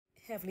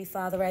Heavenly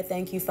Father, I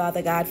thank you,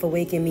 Father God, for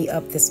waking me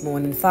up this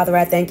morning. Father,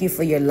 I thank you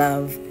for your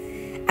love.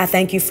 I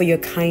thank you for your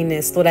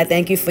kindness. Lord, I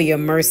thank you for your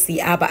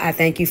mercy. Abba, I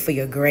thank you for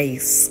your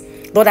grace.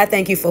 Lord, I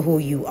thank you for who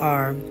you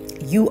are.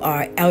 You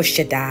are El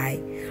Shaddai,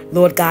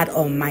 Lord God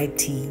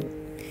Almighty.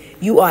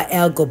 You are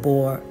El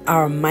Gabor,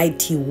 our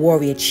mighty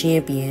warrior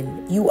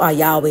champion. You are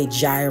Yahweh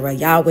Jireh,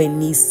 Yahweh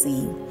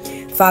Nisi.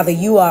 Father,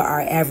 you are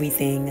our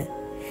everything.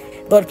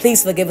 Lord,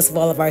 please forgive us of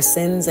all of our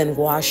sins and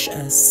wash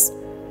us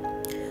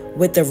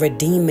with the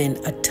redeeming,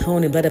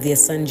 atoning blood of your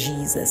Son,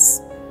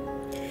 Jesus.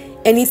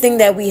 Anything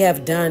that we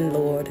have done,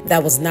 Lord,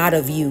 that was not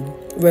of you,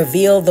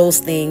 reveal those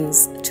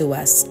things to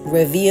us.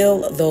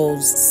 Reveal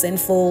those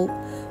sinful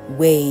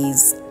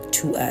ways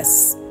to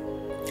us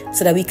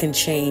so that we can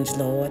change,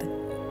 Lord,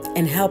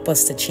 and help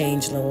us to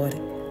change, Lord.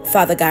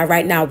 Father God,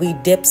 right now we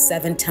dip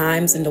 7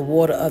 times in the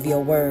water of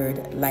your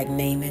word like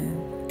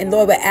Naaman. And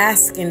Lord, we're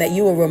asking that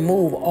you will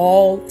remove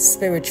all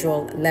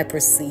spiritual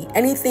leprosy,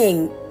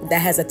 anything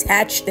that has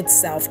attached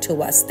itself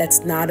to us that's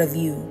not of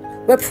you.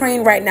 We're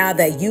praying right now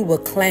that you will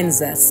cleanse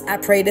us. I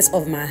pray this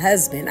over my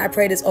husband. I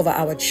pray this over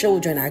our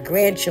children, our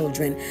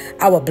grandchildren,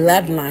 our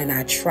bloodline,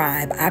 our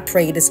tribe. I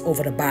pray this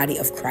over the body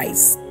of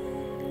Christ.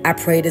 I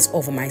pray this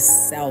over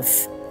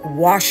myself.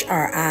 Wash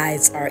our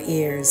eyes, our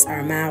ears,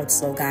 our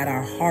mouths, oh God,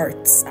 our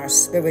hearts, our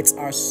spirits,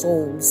 our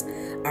souls,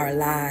 our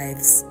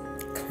lives.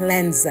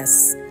 Cleanse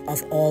us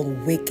of all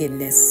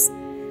wickedness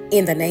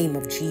in the name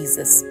of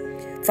Jesus.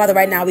 Father,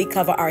 right now we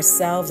cover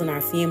ourselves and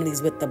our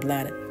families with the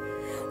blood.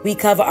 We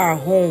cover our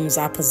homes,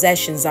 our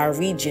possessions, our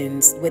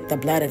regions with the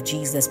blood of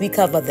Jesus. We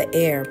cover the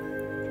air,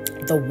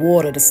 the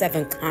water, the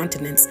 7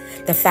 continents,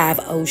 the 5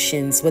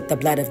 oceans with the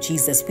blood of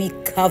Jesus. We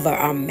cover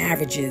our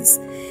marriages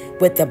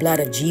with the blood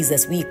of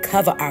Jesus. We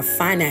cover our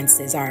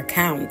finances, our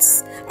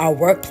accounts, our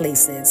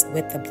workplaces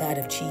with the blood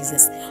of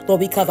Jesus. Lord,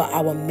 we cover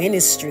our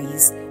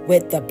ministries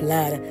with the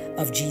blood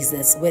of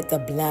Jesus, with the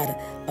blood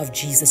of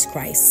Jesus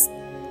Christ.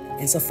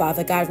 And so,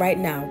 Father God, right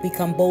now, we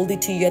come boldly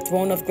to your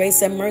throne of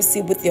grace and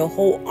mercy with your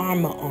whole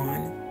armor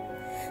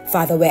on.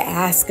 Father, we're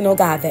asking, oh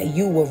God, that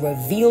you will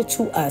reveal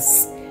to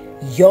us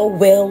your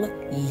will,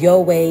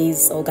 your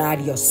ways, oh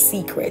God, your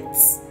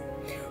secrets.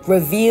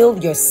 Reveal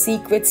your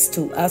secrets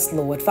to us,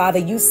 Lord. Father,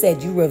 you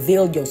said you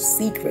revealed your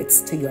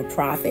secrets to your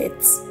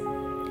prophets.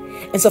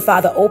 And so,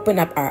 Father, open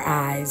up our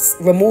eyes,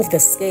 remove the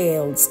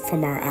scales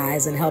from our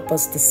eyes and help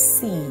us to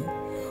see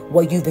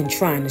what you've been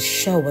trying to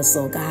show us,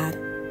 oh God.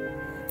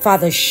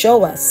 Father,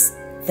 show us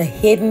the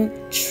hidden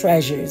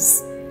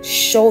treasures.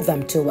 Show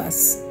them to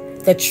us,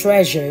 the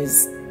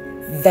treasures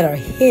that are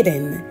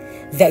hidden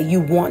that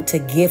you want to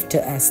give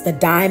to us, the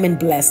diamond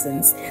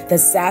blessings, the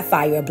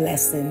sapphire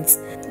blessings,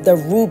 the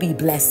ruby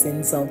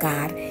blessings, oh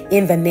God,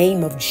 in the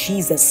name of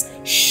Jesus.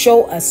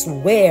 Show us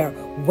where,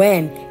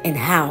 when, and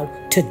how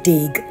to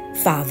dig,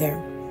 Father.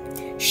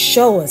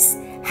 Show us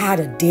how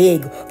to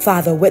dig,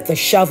 Father, with the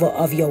shovel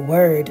of your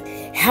word.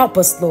 Help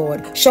us,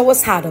 Lord. Show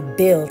us how to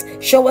build.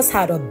 Show us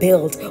how to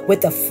build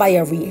with the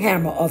fiery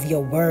hammer of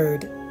your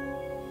word.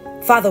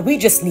 Father, we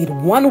just need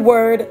one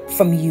word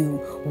from you,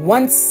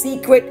 one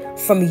secret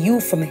from you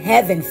from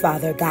heaven,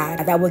 Father God,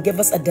 that will give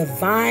us a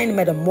divine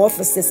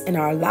metamorphosis in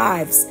our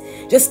lives.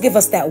 Just give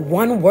us that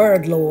one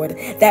word, Lord,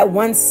 that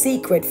one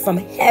secret from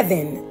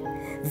heaven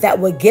that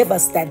will give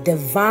us that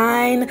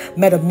divine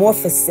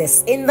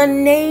metamorphosis in the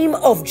name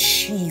of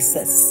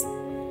Jesus.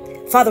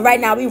 Father, right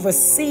now we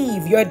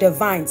receive your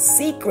divine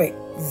secret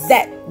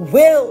that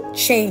will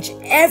change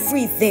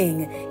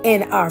everything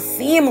in our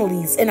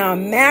families, in our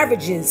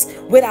marriages,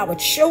 with our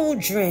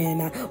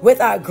children, with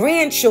our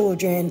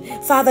grandchildren.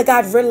 Father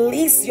God,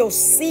 release your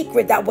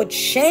secret that will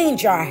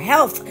change our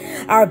health,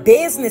 our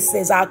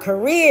businesses, our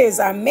careers,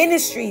 our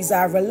ministries,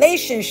 our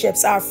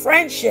relationships, our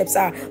friendships,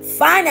 our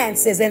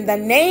finances. In the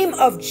name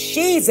of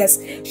Jesus,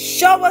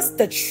 show us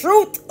the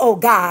truth, oh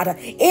God.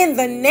 In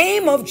the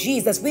name of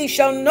Jesus, we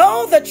shall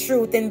know the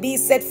truth and be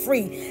set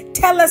free.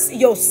 Tell us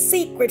your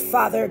secret,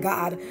 Father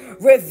God.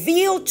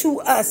 Reveal to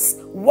us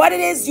what it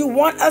is you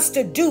want us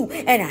to do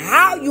and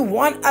how you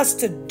want us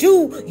to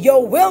do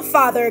your will,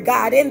 Father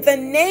God, in the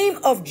name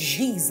of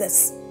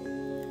Jesus.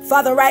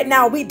 Father, right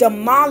now we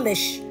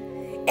demolish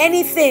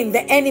anything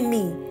the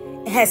enemy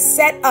has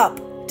set up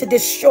to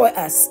destroy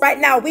us. Right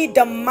now we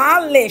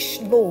demolish,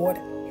 Lord,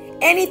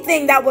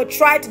 anything that would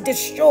try to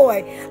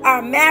destroy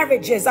our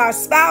marriages, our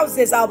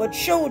spouses, our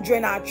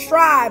children, our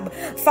tribe,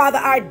 Father,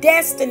 our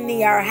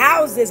destiny, our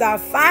houses, our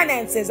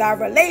finances, our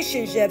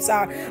relationships,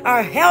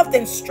 our health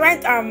and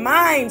strength, our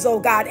minds, oh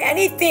God,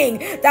 anything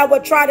that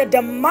would try to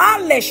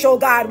demolish, oh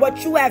God,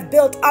 what you have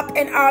built up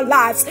in our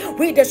lives.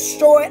 We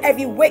destroy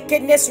every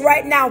wickedness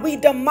right now. We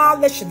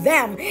demolish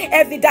them,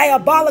 every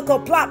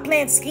diabolical plot,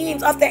 plan,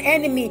 schemes of the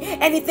enemy,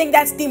 anything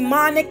that's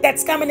demonic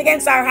that's coming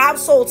against our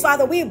households.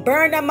 Father, we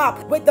burn them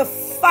up with the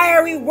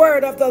fiery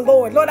word of the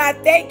Lord. Lord, I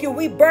thank you.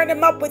 We burn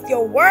them up with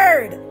your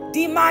word.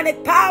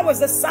 demonic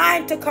powers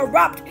assigned to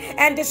corrupt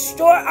and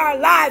destroy our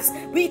lives,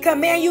 we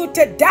command you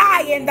to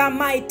die in the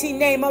mighty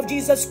name of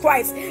Jesus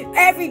Christ.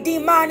 Every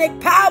demonic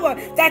power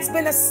that's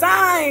been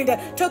assigned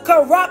to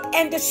corrupt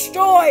and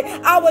destroy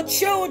our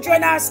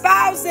children, our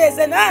spouses,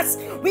 and us,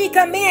 we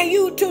command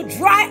you to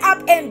dry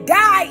up and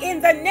die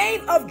in the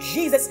name of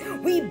Jesus.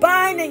 We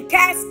bind and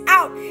cast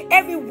out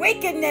every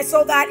wickedness,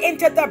 oh God,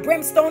 into the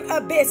brimstone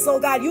abyss, oh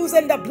God,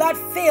 using the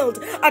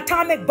blood-filled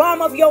atomic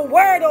bomb of your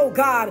word, oh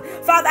God.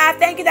 Father, I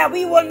thank you that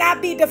we will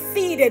not be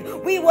defeated.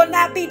 We will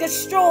not be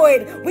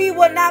destroyed. We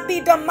will not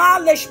be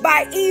demolished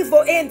by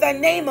evil in the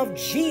name of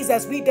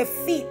Jesus. We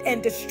defeat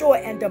and destroy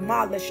and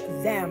demolish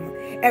them,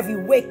 every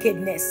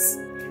wickedness.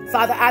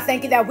 Father, I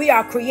thank you that we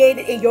are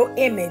created in your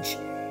image,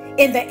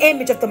 in the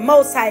image of the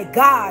Most High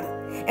God,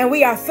 and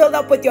we are filled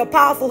up with your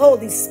powerful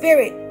Holy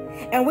Spirit.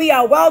 And we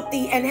are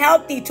wealthy and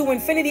healthy to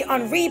infinity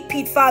on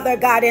repeat, Father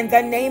God, in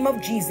the name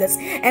of Jesus.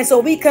 And so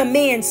we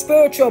command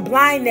spiritual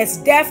blindness,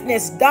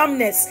 deafness,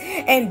 dumbness,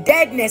 and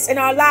deadness in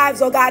our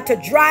lives, oh God, to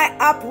dry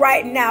up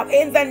right now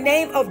in the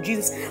name of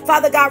Jesus.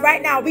 Father God,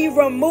 right now we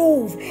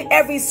remove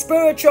every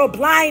spiritual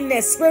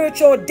blindness,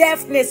 spiritual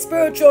deafness,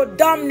 spiritual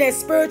dumbness,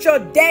 spiritual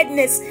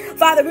deadness.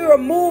 Father, we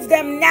remove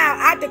them now.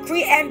 I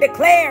decree and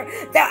declare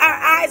that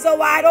our eyes are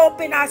wide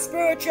open, our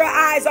spiritual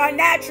eyes, our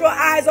natural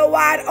eyes are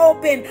wide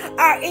open,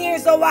 our ears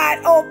are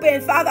wide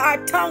open. Father,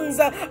 our tongues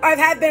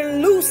have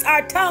been loose.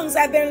 Our tongues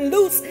have been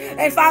loose.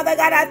 And Father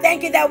God, I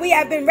thank you that we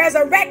have been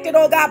resurrected,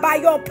 oh God, by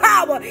your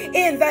power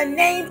in the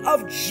name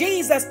of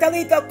Jesus.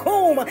 Talitha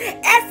kum,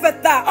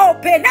 Ephphatha,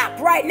 open up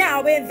right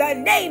now in the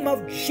name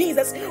of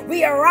Jesus.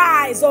 We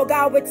arise, oh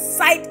God, with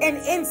sight and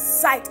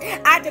insight.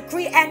 I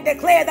decree and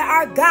declare that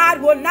our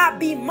God will not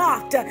be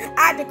mocked.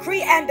 I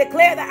decree and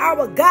declare that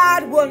our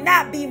God will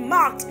not be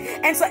mocked.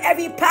 And so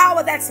every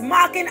power that's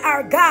mocking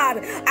our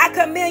God, I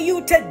command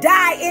you to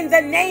die in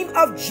the name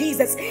of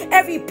Jesus.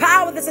 Every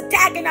power that's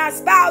attacking our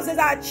spouses,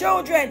 our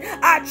children,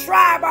 our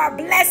tribe, our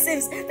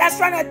blessings that's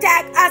trying to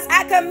attack us,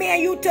 I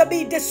command you to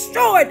be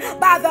destroyed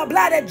by the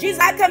blood of Jesus.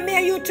 I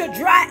command you to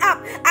dry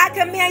up. I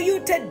command you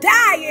to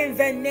die in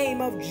the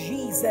name of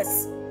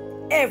Jesus.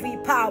 Every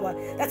power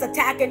that's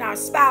attacking our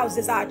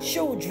spouses, our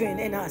children,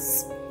 and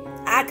us,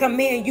 I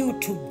command you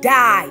to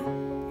die.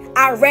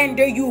 I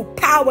render you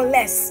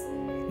powerless,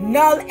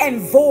 null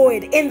and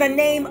void in the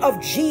name of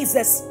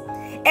Jesus.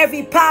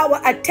 Every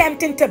power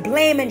attempting to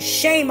blame and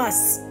shame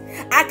us,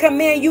 I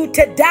command you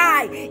to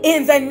die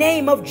in the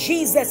name of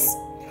Jesus.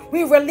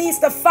 We release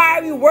the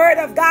fiery word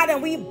of God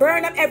and we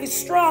burn up every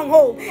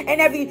stronghold and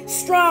every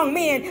strong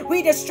man.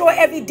 We destroy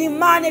every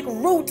demonic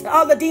root,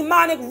 all the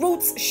demonic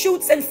roots,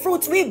 shoots, and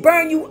fruits. We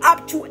burn you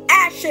up to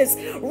ashes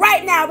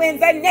right now in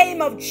the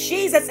name of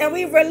Jesus. And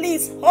we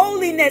release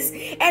holiness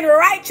and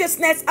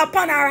righteousness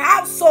upon our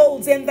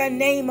households in the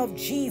name of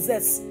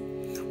Jesus.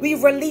 We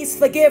release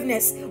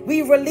forgiveness.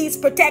 We release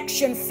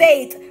protection,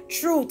 faith,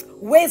 truth,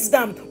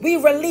 wisdom. We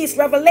release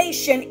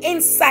revelation,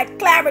 insight,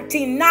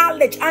 clarity,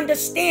 knowledge,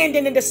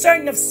 understanding, and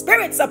discerning of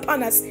spirits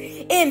upon us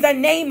in the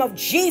name of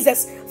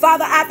Jesus.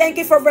 Father, I thank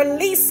you for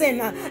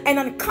releasing an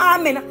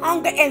uncommon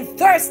hunger and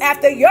thirst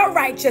after your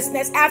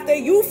righteousness, after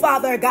you,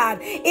 Father God,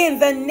 in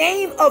the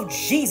name of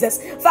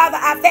Jesus. Father,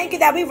 I thank you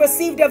that we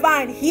receive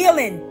divine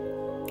healing.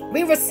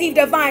 We receive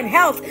divine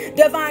health,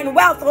 divine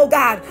wealth, oh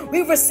God.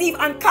 We receive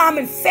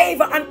uncommon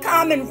favor,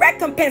 uncommon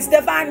recompense,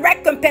 divine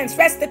recompense,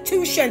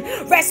 restitution,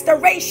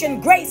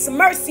 restoration, grace,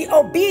 mercy,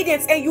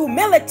 obedience, and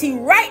humility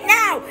right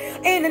now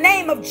in the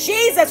name of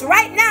Jesus.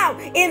 Right now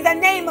in the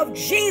name of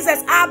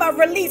Jesus, Abba,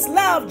 release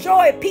love,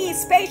 joy,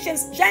 peace,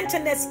 patience,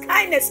 gentleness,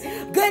 kindness,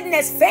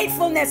 goodness,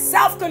 faithfulness,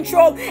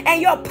 self-control, and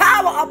your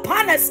power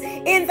upon us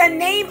in the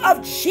name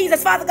of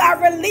Jesus. Father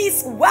God,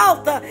 release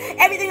wealth,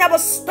 everything that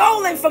was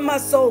stolen from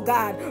us, oh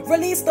God.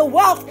 Release the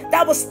wealth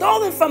that was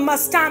stolen from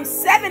us times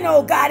 7,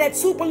 oh God, at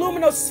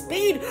superluminal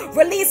speed.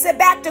 Release it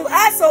back to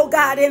us, oh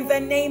God, in the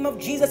name of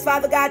Jesus.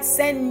 Father God,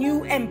 send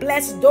new and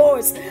blessed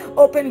doors.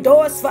 Open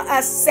doors for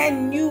us.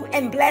 Send new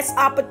and blessed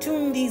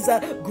opportunities,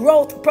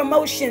 growth,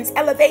 promotions,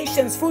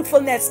 elevations,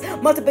 fruitfulness,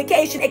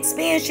 multiplication,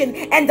 expansion,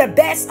 and the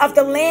best of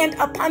the land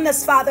upon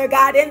us, Father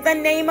God, in the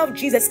name of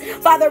Jesus.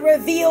 Father,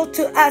 reveal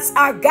to us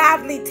our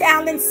godly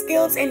talents,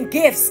 skills, and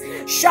gifts.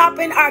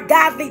 Sharpen our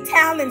godly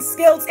talents,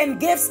 skills, and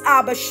gifts,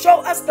 Abba.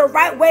 Show us the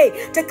right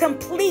way to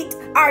complete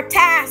our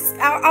task,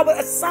 our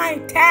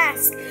assigned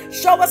task.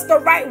 Show us the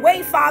right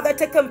way, Father,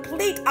 to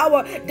complete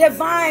our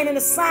divine and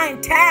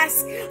assigned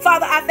task.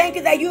 Father, I thank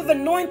you that you've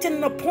anointed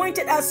and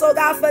appointed us, oh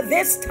God, for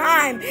this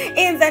time.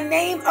 In the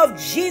name of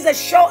Jesus,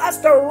 show us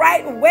the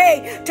right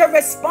way to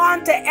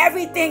respond to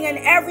everything and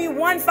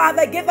everyone,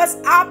 Father. Give us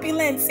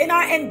opulence in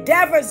our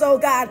endeavors, oh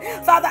God.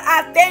 Father,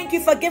 I thank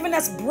you for giving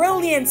us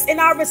brilliance in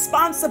our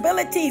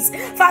responsibilities.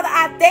 Father,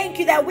 I thank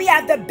you that we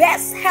have the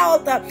best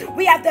health, Father.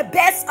 We have the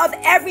best of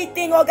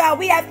everything, oh God.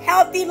 We have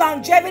healthy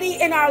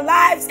longevity in our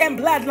lives and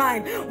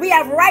bloodline. We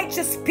have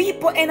righteous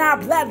people in our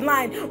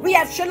bloodline. We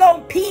have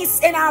shalom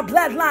peace in our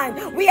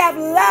bloodline. We have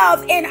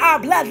love in our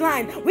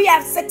bloodline. We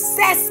have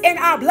success in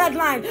our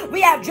bloodline.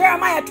 We have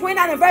Jeremiah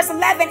 29 and verse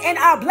 11 in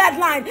our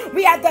bloodline.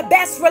 We have the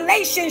best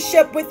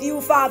relationship with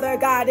you, Father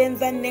God, in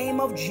the name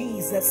of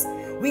Jesus.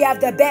 We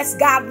have the best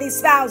godly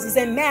spouses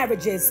and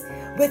marriages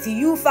with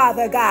you,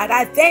 Father God.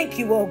 I thank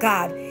you, oh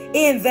God,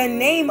 in the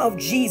name of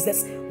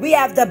Jesus. We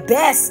have the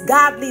best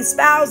godly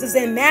spouses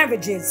and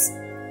marriages.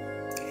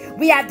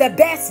 We have the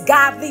best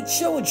godly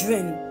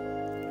children.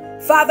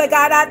 Father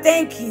God, I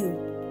thank you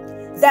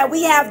that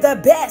we have the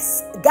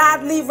best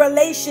godly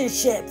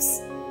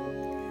relationships.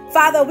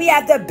 Father, we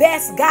have the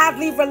best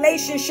godly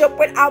relationship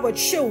with our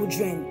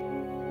children.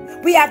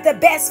 We have the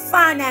best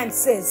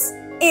finances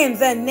in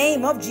the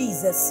name of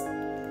Jesus.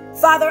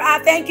 Father, I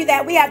thank you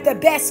that we have the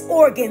best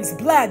organs,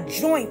 blood,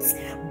 joints,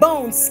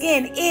 bones,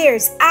 skin,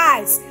 ears,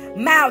 eyes,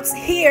 mouths,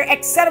 hair,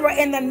 etc.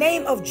 in the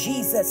name of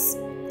Jesus.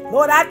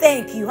 Lord, I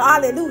thank you,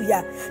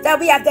 hallelujah, that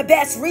we have the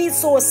best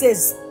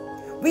resources.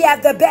 We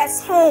have the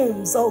best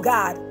homes, oh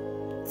God.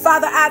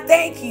 Father, I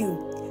thank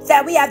you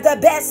that we have the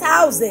best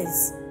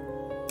houses.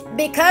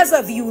 Because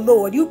of you,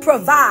 Lord, you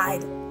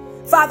provide.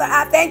 Father,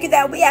 I thank you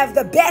that we have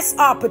the best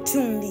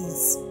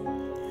opportunities.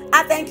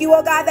 I thank you,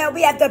 oh God, that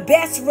we have the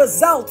best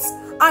results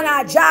on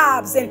our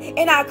jobs and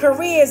in our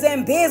careers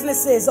and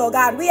businesses, oh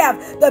God. We have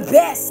the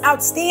best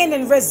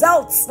outstanding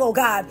results, oh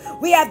God.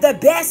 We have the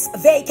best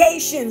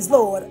vacations,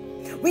 Lord.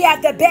 We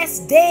have the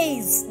best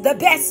days, the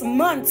best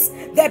months,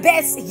 the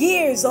best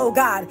years, oh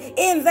God,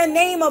 in the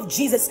name of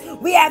Jesus.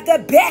 We have the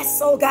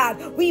best, oh God.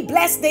 We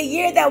bless the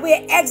year that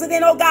we're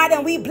exiting, oh God,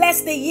 and we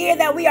bless the year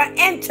that we are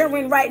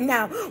entering right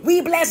now. We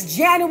bless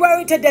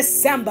January to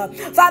December.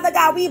 Father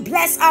God, we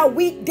bless our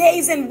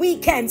weekdays and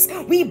weekends.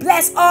 We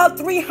bless all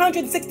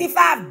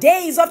 365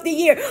 days of the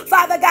year.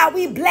 Father God,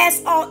 we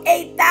bless all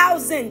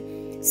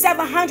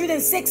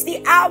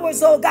 8,760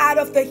 hours, oh God,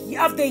 of the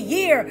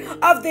year.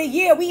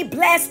 We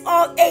bless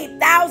all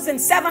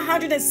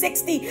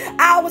 8,760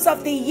 hours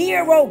of the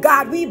year, oh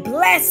God. We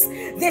bless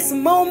this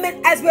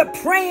moment as we're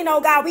praying,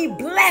 oh God. We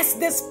bless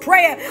this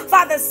prayer.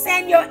 Father,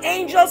 send your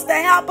angels to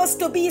help us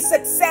to be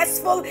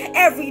successful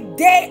every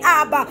day,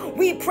 Abba.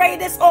 We pray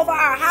this over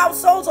our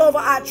households, over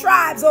our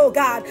tribes, oh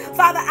God.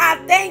 Father, I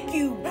thank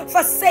you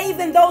for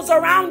saving those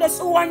around us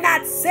who are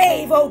not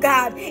saved, oh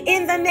God.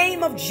 In the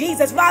name of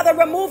Jesus, Father,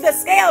 remove the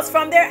scales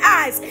from their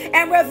eyes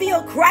and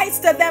reveal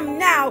Christ to them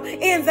now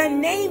in the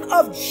name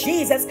of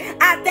Jesus.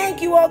 I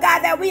thank you, oh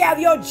God, that we have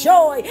your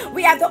joy.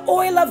 We have the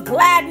oil of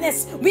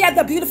gladness. We have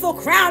the beautiful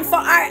crown for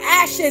our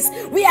ashes.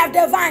 We have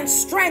divine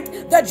strength.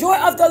 The joy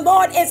of the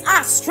Lord is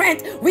our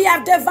strength. We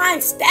have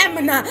divine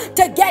stamina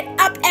to get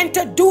up and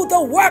to do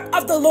the work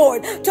of the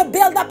Lord, to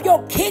build up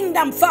your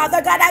kingdom,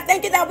 Father God. I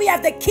thank you that we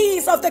have the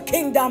keys of the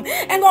kingdom.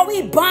 And Lord,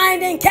 we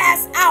bind and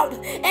cast out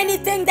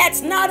anything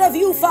that's not of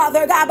you,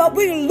 Father God, but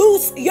we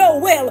loose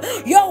your will.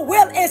 Your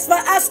will is for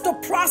us to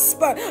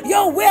prosper.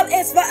 Your will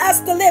is for us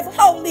to live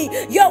holy.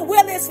 Your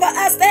will is for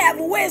us to have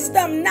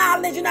wisdom,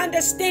 knowledge, and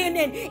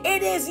understanding.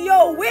 It is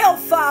your will,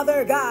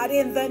 Father God,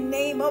 in the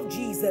name of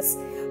Jesus.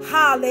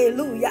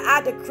 Hallelujah.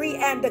 I decree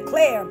and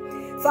declare,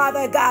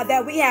 Father God,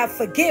 that we have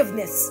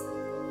forgiveness.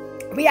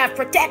 We have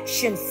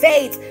protection,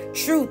 faith,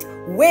 truth,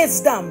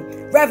 wisdom,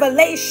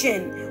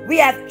 revelation. We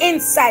have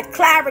insight,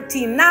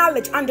 clarity,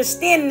 knowledge,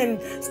 understanding,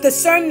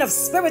 discerning of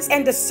spirits,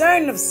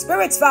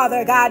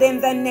 Father God,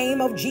 in the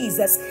name of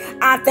Jesus.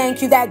 I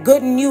thank you that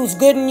good news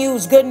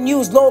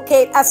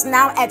locate us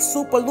now at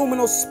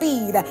superluminal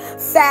speed,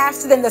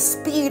 faster than the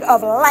speed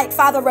of light.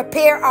 Father,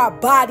 repair our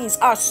bodies,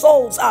 our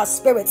souls, our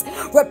spirits,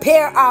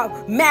 repair our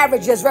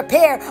marriages,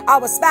 repair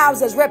our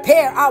spouses,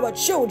 repair our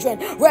children,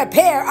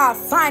 repair our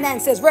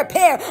finances,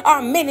 repair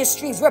our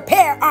ministries,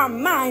 repair our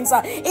minds.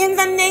 In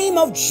the name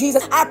of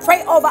Jesus, I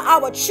pray over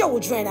our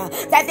children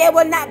that they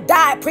will not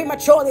die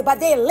prematurely, but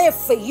they live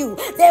for you.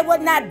 They will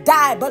not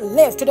die, but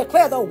live to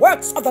declare the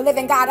works of the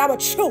living God. Our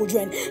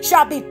children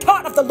shall be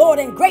taught of the Lord,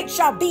 and great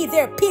shall be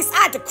their peace.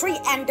 I decree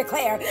and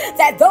declare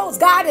that those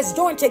God is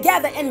joined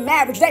together in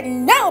marriage, that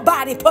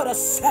nobody put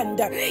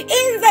asunder.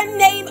 In the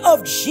name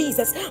of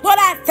Jesus, Lord,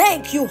 I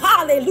thank you,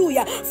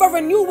 hallelujah, for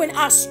renewing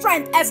our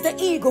strength as the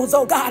eagles,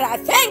 oh God. I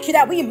thank you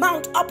that we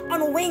mount up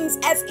on wings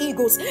as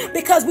eagles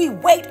because we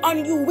wait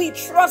on you, we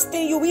trust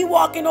in you, we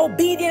walk in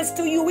obedience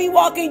to you, we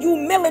walk in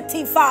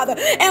humility, Father,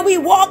 and we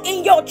walk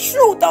in your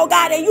truth, oh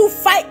God, and you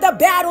fight the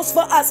battles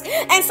for us.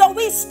 And so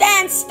we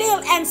stand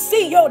still and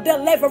see your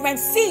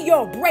deliverance, see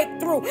your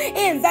breakthrough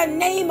in the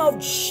name of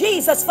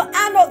Jesus. For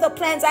I know the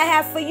plans I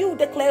have for you,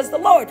 declares the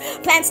Lord.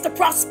 Plans to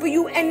prosper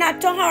you and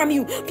not to harm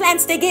you.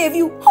 Plans to give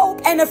you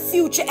hope and a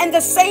future. And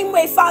the same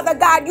way, Father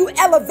God, you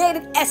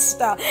elevated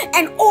Esther,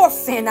 an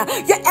orphan.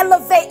 You're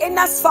elevating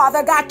us,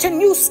 Father God, to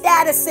new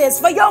statuses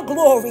for your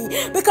glory,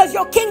 because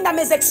your kingdom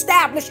is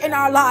established in our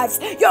our lives.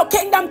 Your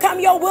kingdom come,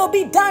 your will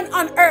be done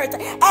on earth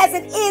as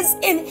it is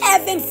in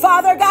heaven.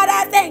 Father God,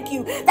 I thank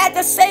you that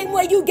the same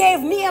way you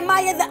gave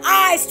Nehemiah the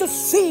eyes to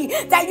see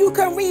that you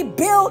can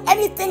rebuild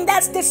anything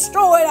that's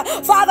destroyed.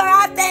 Father,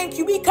 I thank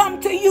you. We come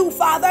to you,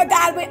 Father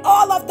God, with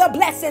all of the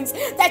blessings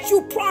that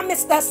you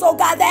promised us, oh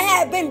God, that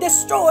have been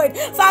destroyed.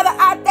 Father,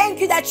 I thank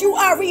you that you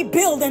are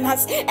rebuilding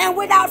us, and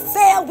without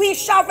fail we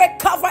shall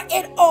recover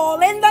it all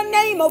in the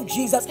name of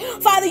Jesus.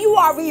 Father, you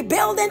are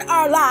rebuilding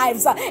our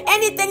lives.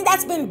 Anything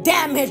that's been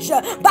damaged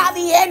by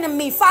the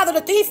enemy, Father,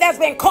 the thief has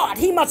been caught.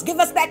 He must give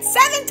us back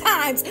 7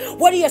 times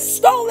what he has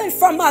stolen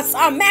from us.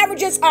 Our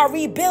marriages are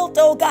rebuilt,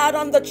 oh God,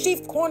 on the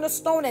chief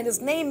cornerstone, and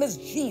his name is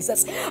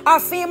Jesus. Our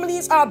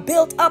families are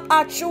built up.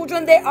 Our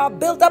children, they are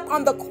built up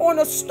on the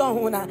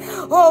cornerstone.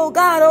 Oh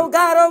God, oh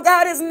God, oh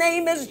God, his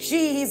name is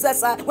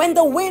Jesus. When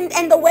the wind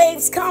and the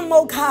waves come,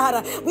 oh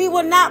God, we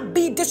will not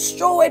be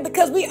destroyed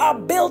because we are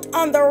built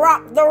on the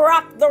rock, the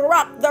rock, the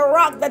rock, the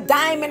rock, the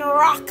diamond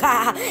rock.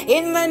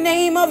 In the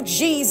name of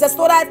Jesus,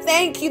 Lord, I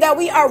thank you that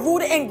we are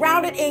rooted and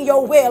grounded in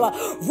your will.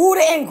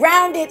 Rooted and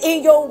grounded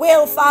in your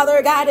will,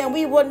 Father God, and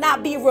we will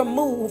not be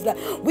removed.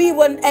 We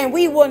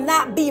will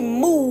not be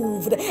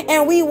moved,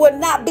 and we will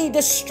not be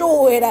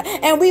destroyed,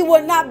 and we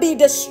will not be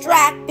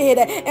distracted,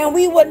 and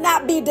we will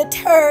not be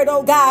deterred,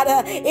 oh God,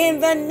 in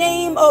the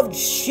name of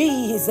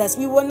Jesus.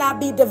 We will not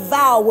be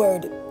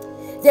devoured.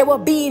 There will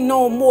be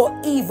no more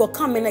evil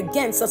coming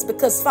against us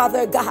because,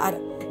 Father God,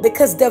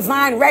 because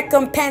divine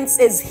recompense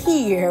is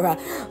here.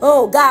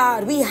 Oh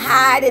God, we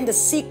hide in the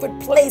secret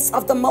place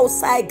of the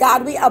Most High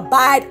God. We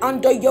abide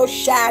under your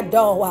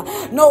shadow.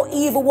 No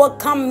evil will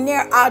come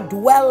near our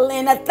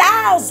dwelling.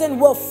 1,000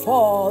 will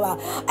fall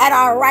at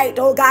our right,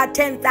 oh God.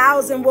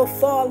 10,000 will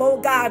fall,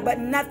 oh God, but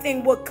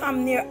nothing will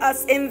come near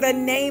us in the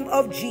name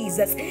of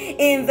Jesus.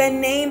 In the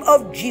name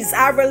of Jesus,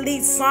 I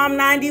release Psalm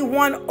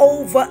 91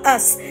 over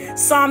us.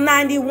 Psalm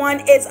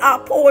 91 is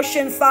our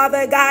portion,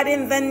 Father God,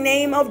 in the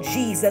name of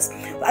Jesus.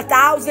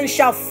 1,000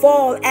 shall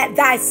fall at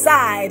thy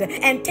side,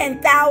 and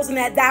 10,000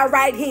 at thy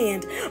right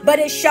hand, but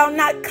it shall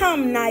not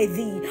come nigh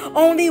thee.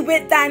 Only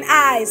with thine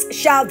eyes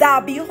shalt thou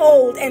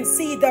behold and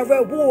see the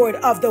reward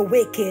of the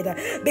wicked.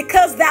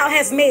 Because thou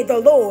hast made the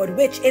Lord,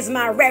 which is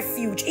my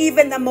refuge,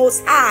 even the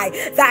Most High,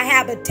 thy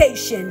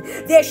habitation,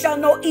 there shall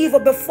no evil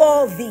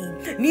befall thee,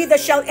 neither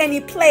shall any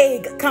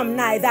plague come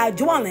nigh thy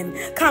dwelling.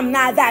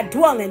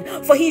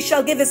 For he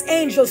shall give his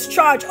angels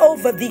charge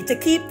over thee, to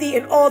keep thee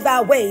in all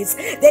thy ways.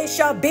 They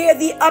shall bear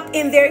thee up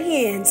in their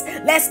hands,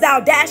 lest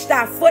thou dash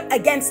thy foot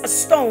against a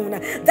stone.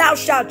 Thou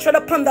shalt tread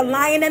upon the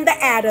lion and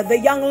the adder, the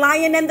young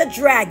lion and the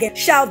dragon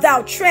shalt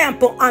thou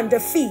trample under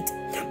feet.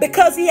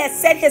 Because he has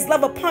set his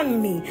love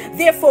upon me,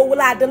 therefore will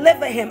I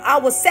deliver him. I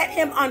will set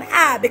him on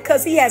high,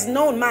 because he has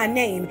known my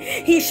name.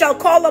 He shall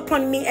call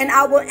upon me, and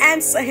I will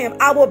answer him.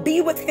 I will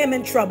be with him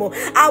in trouble.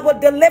 I will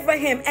deliver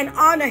him and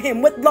honor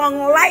him. With long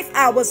life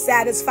I will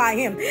satisfy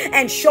him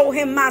and show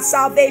him my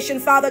salvation.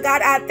 Father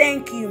God, I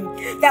thank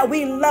you that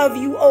we love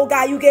you, oh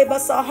God. You gave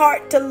us a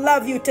heart to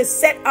love you, to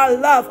set our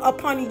love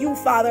upon you,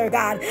 Father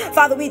God.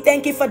 Father, we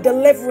thank you for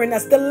delivering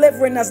us,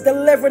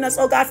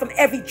 oh God, from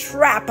every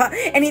trap,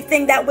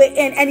 anything that we're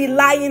in, any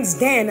lion's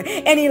den,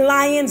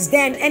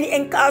 any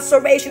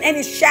incarceration,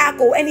 any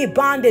shackle, any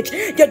bondage.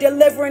 You're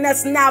delivering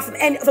us now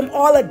from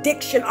all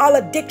addiction,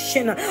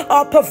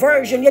 all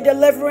perversion. You're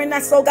delivering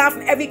us, oh God,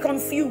 from every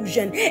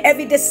confusion,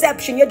 every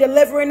deception. You're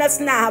delivering us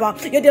now.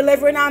 You're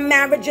delivering our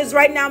marriages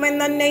right now in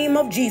the name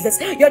of Jesus.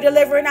 You're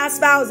delivering our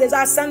spouses,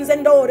 our sons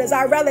and daughters,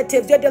 our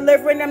relatives. You're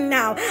delivering them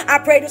now. I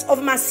pray this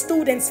over my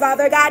students,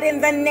 Father God, in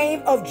the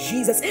name of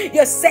Jesus.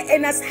 You're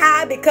setting us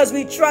high because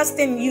we trust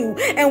in you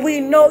and we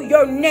know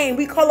your name.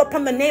 We call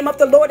upon the name of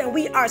the Lord and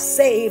we are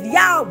saved.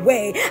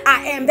 Yahweh,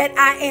 I am that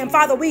I am.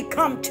 Father, we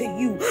come to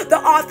you, the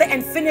author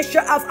and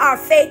finisher of our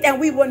faith, and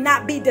we will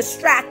not be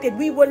distracted.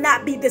 We will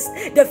not be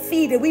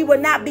defeated. We will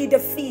not be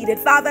defeated.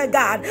 Father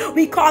God,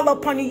 we call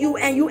upon you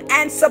and you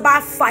answer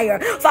by fire.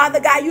 Father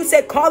God, you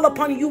said call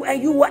upon you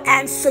and you will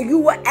answer. You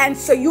will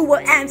answer. You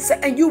will answer,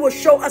 and you will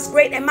show us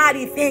great and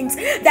mighty things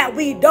that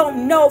we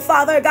don't know.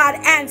 Father God,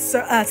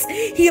 answer us.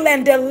 Heal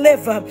and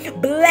deliver.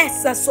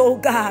 Bless us, oh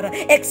God,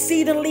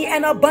 exceedingly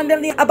and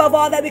abundantly above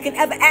all that we can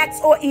ever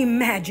ask or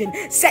imagine.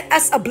 Set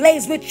us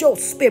ablaze with your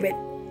spirit.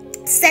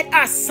 Set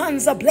our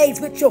sons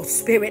ablaze with your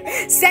spirit.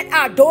 Set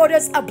our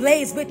daughters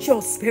ablaze with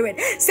your spirit.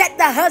 Set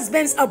the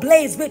husbands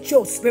ablaze with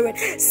your spirit.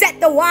 Set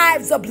the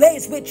wives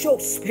ablaze with your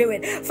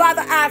spirit.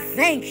 Father, I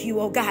thank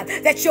you, oh God,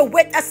 that you're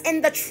with us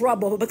in the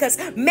trouble, because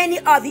many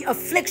are the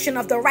affliction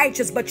of the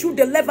righteous, but you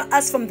deliver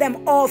us from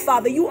them all,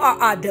 Father. You are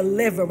our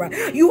deliverer.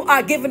 You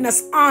are giving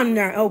us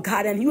honor, oh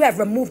God, and you have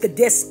removed the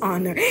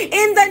dishonor.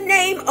 In the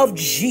name of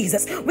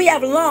Jesus, we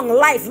have long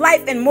life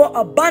and more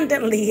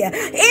abundantly.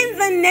 In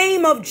the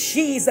name of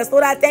Jesus,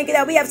 Lord, I thank you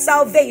that we have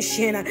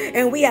salvation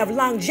and we have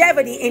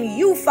longevity in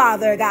you,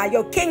 Father God.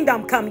 Your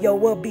kingdom come, your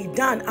will be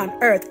done on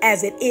earth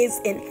as it is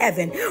in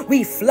heaven.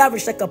 We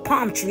flourish like a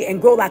palm tree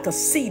and grow like a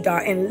cedar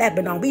in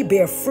Lebanon. We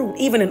bear fruit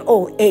even in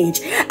old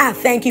age. I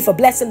thank you for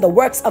blessing the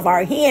works of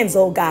our hands,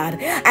 oh God.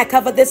 I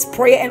cover this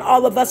prayer and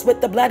all of us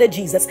with the blood of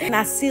Jesus. And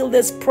I seal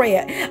this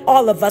prayer,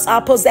 all of us,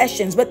 our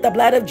possessions, with the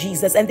blood of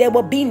Jesus. And there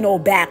will be no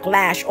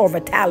backlash or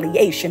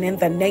retaliation in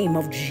the name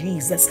of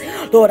Jesus.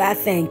 Lord, I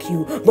thank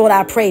you. Lord,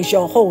 I praise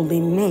your holy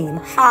name.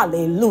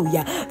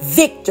 Hallelujah.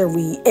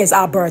 Victory is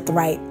our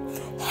birthright.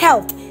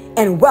 Health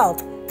and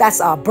wealth, that's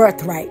our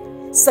birthright.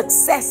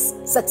 Success,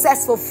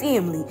 successful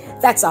family,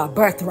 that's our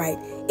birthright.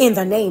 In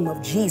the name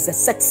of Jesus.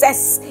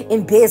 Success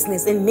in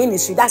business, in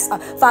ministry. That's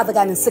Father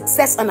God, and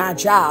success on our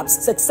jobs.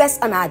 Success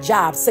on our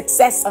jobs.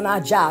 Success on our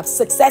jobs.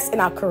 Success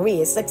in our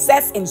careers.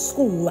 Success in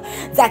school.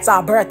 That's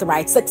our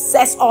birthright.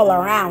 Success all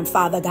around,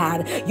 Father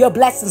God. Your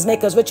blessings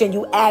make us rich and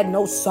you add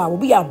no sorrow.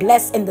 We are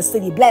blessed in the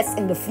city, blessed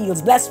in the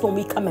fields, blessed when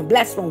we come and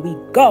blessed when we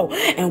go.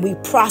 And we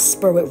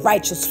prosper with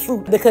righteous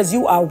fruit because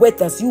you are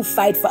with us. You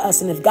fight for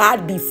us. And if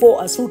God be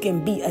for us, who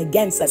can be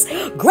against us?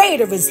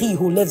 Greater is he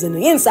who lives in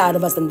the inside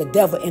of us than the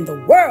devil in the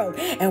world.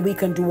 And we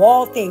can do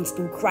all things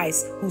through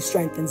Christ who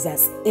strengthens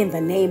us. In the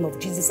name of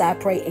Jesus, I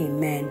pray.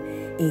 Amen.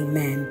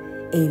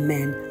 Amen.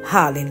 Amen.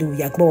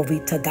 Hallelujah. Glory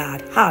to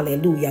God.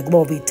 Hallelujah.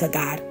 Glory to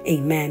God.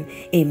 Amen.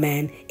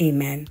 Amen.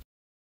 Amen.